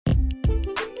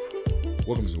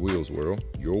Welcome to Wheels World,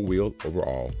 your wheel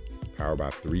overall, powered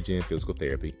by 3Gen Physical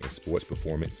Therapy and Sports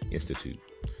Performance Institute.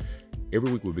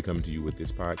 Every week we'll be coming to you with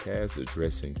this podcast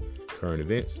addressing current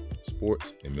events,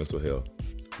 sports, and mental health.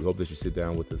 We hope that you sit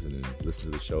down with us and listen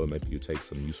to the show and maybe you take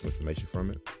some useful information from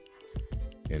it.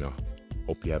 And I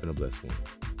hope you're having a blessed one.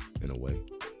 And away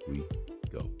we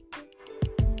go.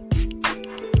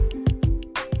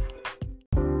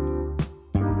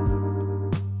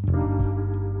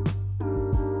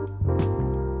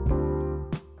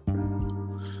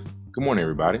 Good morning,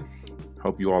 everybody.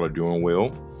 Hope you all are doing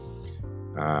well.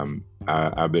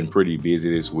 I've been pretty busy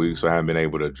this week, so I haven't been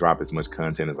able to drop as much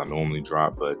content as I normally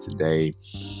drop. But today,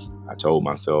 I told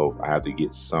myself I have to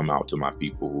get some out to my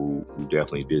people who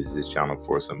definitely visit this channel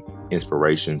for some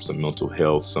inspiration, some mental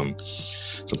health, some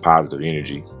positive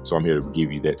energy. So I'm here to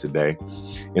give you that today.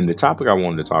 And the topic I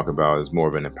wanted to talk about is more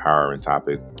of an empowering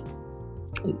topic,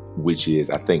 which is,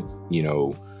 I think,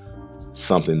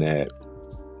 something that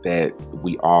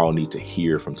we all need to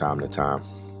hear from time to time.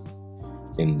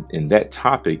 And that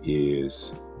topic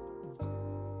is,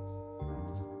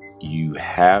 you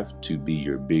have to be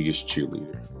your biggest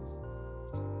cheerleader.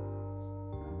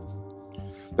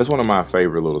 That's one of my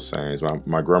favorite little sayings.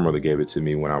 My grandmother gave it to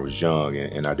me when I was young,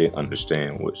 and I didn't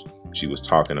understand what she was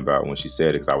talking about when she said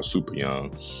it because I was super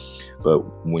young. But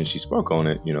when she spoke on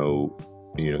it,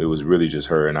 it was really just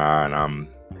her and I'm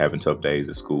having tough days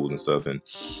at school and stuff. And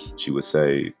she would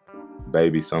say,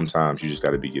 baby, sometimes you just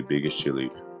got to be your biggest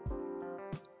cheerleader.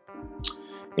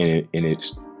 And it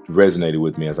resonated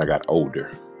with me as I got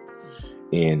older.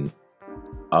 And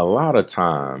a lot of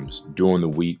times during the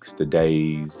weeks, the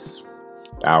days,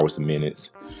 the hours, the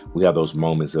minutes, we have those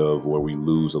moments of where we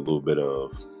lose a little bit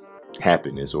of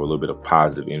happiness or a little bit of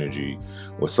positive energy,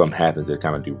 or something happens that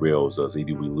kind of derails us.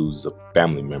 Either we lose a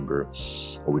family member,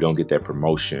 or we don't get that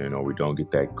promotion, or we don't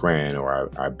get that grant, or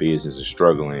our business is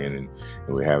struggling and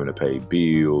we're having to pay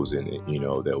bills and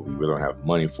that we really don't have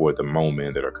money for at the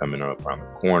moment, that are coming up around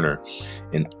the corner,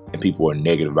 and people are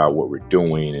negative about what we're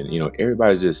doing, and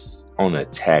everybody's just on an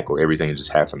attack, or everything is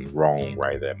just happening wrong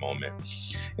right at that moment.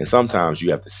 And sometimes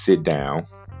you have to sit down.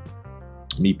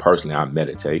 Me personally, I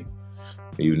meditate.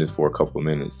 Even if for a couple of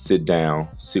minutes, sit down,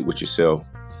 sit with yourself,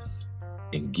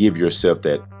 and give yourself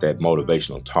that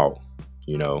motivational talk,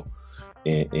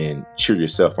 and cheer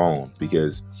yourself on.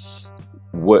 Because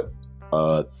what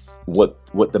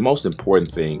the most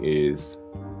important thing is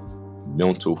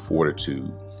mental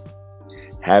fortitude,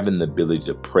 having the ability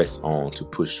to press on, to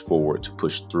push forward, to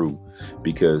push through,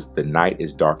 because the night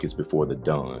is darkest before the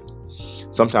dawn.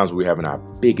 Sometimes we're having our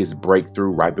biggest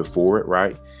breakthrough right before it,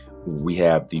 right? We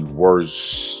have the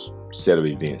worst set of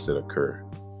events that occur,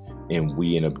 and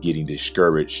we end up getting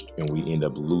discouraged, and we end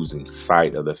up losing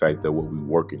sight of the fact that what we're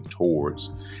working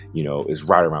towards, is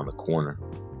right around the corner,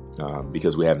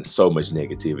 because we're having so much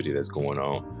negativity that's going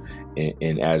on.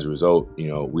 And as a result,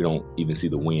 we don't even see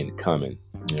the win coming,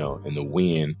 and the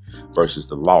win versus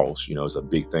the loss, is a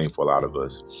big thing for a lot of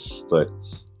us. But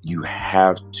you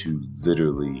have to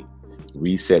literally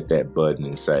reset that button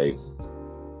and say,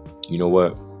 you know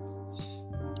what?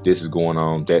 This is going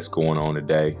on, that's going on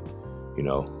today,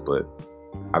 but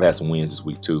I've had some wins this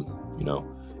week too,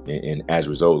 and as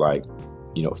a result,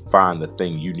 find the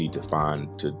thing you need to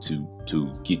find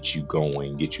to get you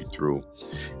going, get you through.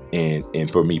 And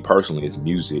for me personally, it's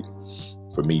music.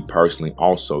 For me personally,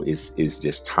 also, it's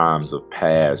just times of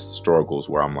past struggles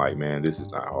where I'm like, man, this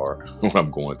is not hard. What I'm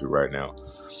going through right now,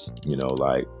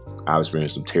 I've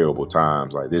experienced some terrible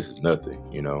times. This is nothing,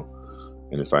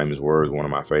 In the famous words, one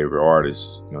of my favorite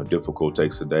artists, difficult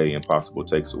takes a day, impossible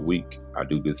takes a week. I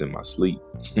do this in my sleep.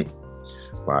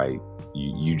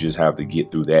 You just have to get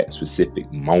through that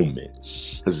specific moment.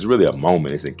 This is really a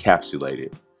moment. It's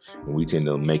encapsulated. And we tend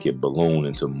to make it balloon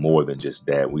into more than just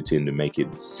that. We tend to make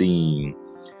it seem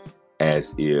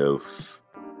as if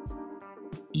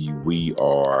we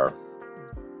are,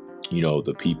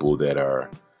 the people that are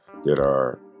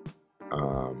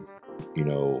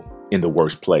in the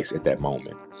worst place at that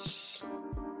moment.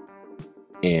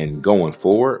 And going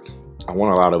forward, I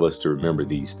want a lot of us to remember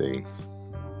these things.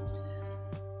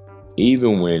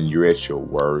 Even when you're at your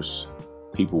worst,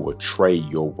 people will trade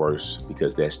your worst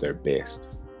because that's their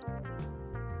best.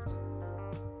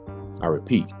 I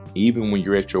repeat, even when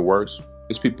you're at your worst,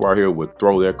 there's people out here who would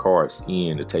throw their cards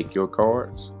in to take your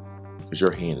cards because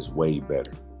your hand is way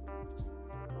better.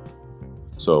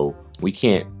 So we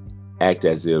can't act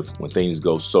as if when things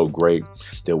go so great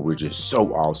that we're just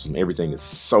so awesome, everything is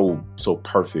so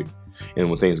perfect, and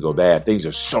when things go bad, things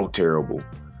are so terrible.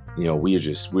 We're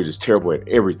just terrible at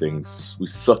everything. We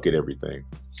suck at everything.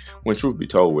 When truth be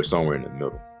told, we're somewhere in the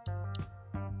middle.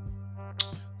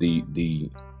 the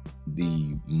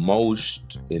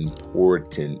most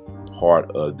important part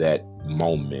of that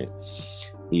moment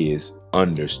is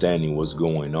understanding what's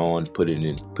going on, putting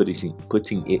it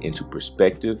into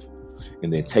perspective,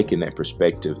 and then taking that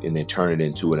perspective and then turn it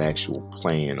into an actual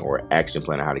plan or action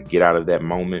plan on how to get out of that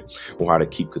moment or how to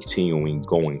keep continuing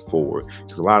going forward.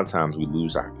 Because a lot of times we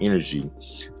lose our energy,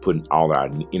 putting all our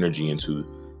energy into,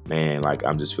 man, like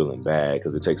I'm just feeling bad,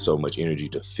 because it takes so much energy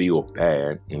to feel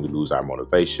bad, and we lose our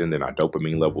motivation. Then our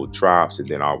dopamine level drops, and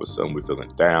then all of a sudden we're feeling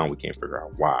down. We can't figure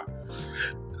out why.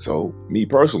 So me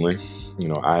personally,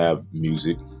 I have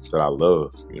music that I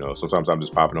love. Sometimes I'm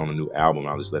just popping on a new album and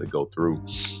I'll just let it go through.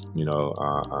 When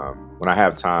I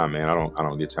have time, man, I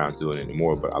don't get time to do it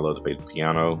anymore, but I love to play the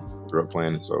piano, grew up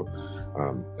playing it. So,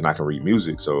 and I can read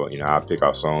music. So, I pick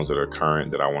out songs that are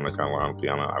current that I want to kind of learn on the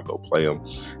piano. I'll go play them.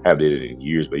 I haven't did it in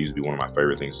years, but it used to be one of my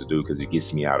favorite things to do because it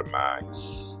gets me out of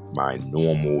my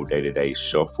normal day-to-day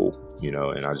shuffle,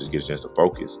 and I just get a chance to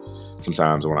focus.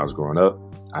 Sometimes when I was growing up,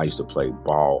 I used to play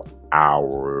ball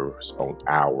hours on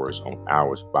hours on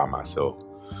hours by myself.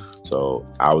 So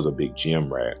I was a big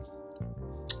gym rat.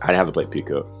 I didn't have to play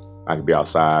pickup. I could be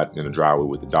outside in the driveway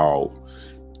with the dog.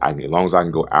 As long as I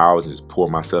can go hours and just pour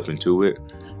myself into it,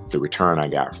 the return I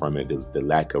got from it, the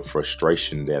lack of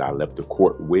frustration that I left the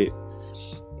court with,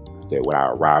 that when I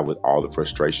arrived with all the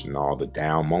frustration and all the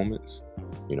down moments,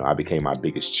 I became my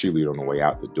biggest cheerleader on the way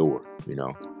out the door,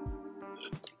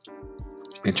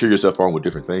 and cheer yourself on with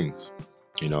different things.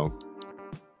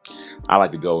 I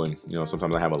like to go and,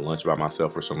 sometimes I have a lunch by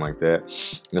myself or something like that.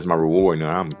 That's my reward.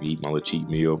 I'm going to eat my little cheat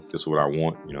meal. That's what I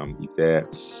want. I'm going to eat that.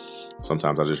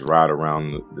 Sometimes I just ride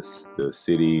around the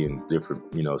city and different,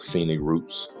 scenic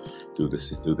routes through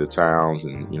the towns,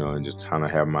 and, and just kind of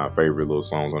have my favorite little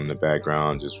songs on in the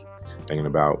background, just thinking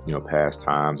about, past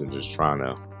times and just trying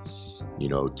to,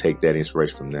 take that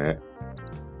inspiration from that.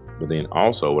 But then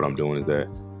also what I'm doing is that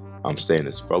I'm staying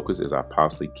as focused as I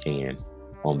possibly can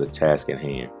on the task at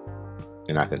hand.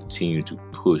 And I continue to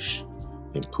push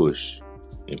and push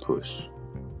and push.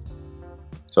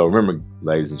 So remember,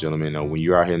 ladies and gentlemen, when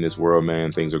you're out here in this world,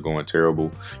 man, things are going terrible.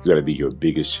 You got to be your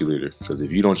biggest cheerleader. Because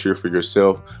if you don't cheer for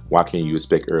yourself, why can't you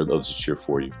expect others to cheer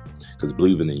for you? Because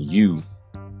believing in you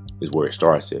is where it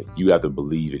starts at. You have to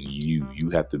believe in you. You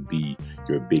have to be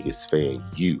your biggest fan.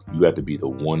 You have to be the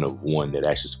one of one that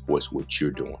actually supports what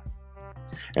you're doing.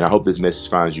 And I hope this message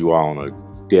finds you all on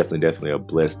a definitely a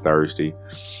blessed Thursday.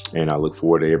 And I look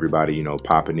forward to everybody,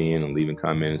 popping in and leaving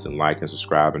comments and liking,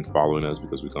 subscribing, and following us,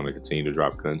 because we're going to continue to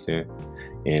drop content.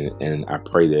 And I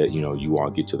pray that, you all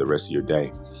get to the rest of your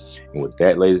day. And with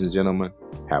that, ladies and gentlemen,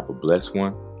 have a blessed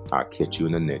one. I'll catch you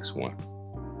in the next one.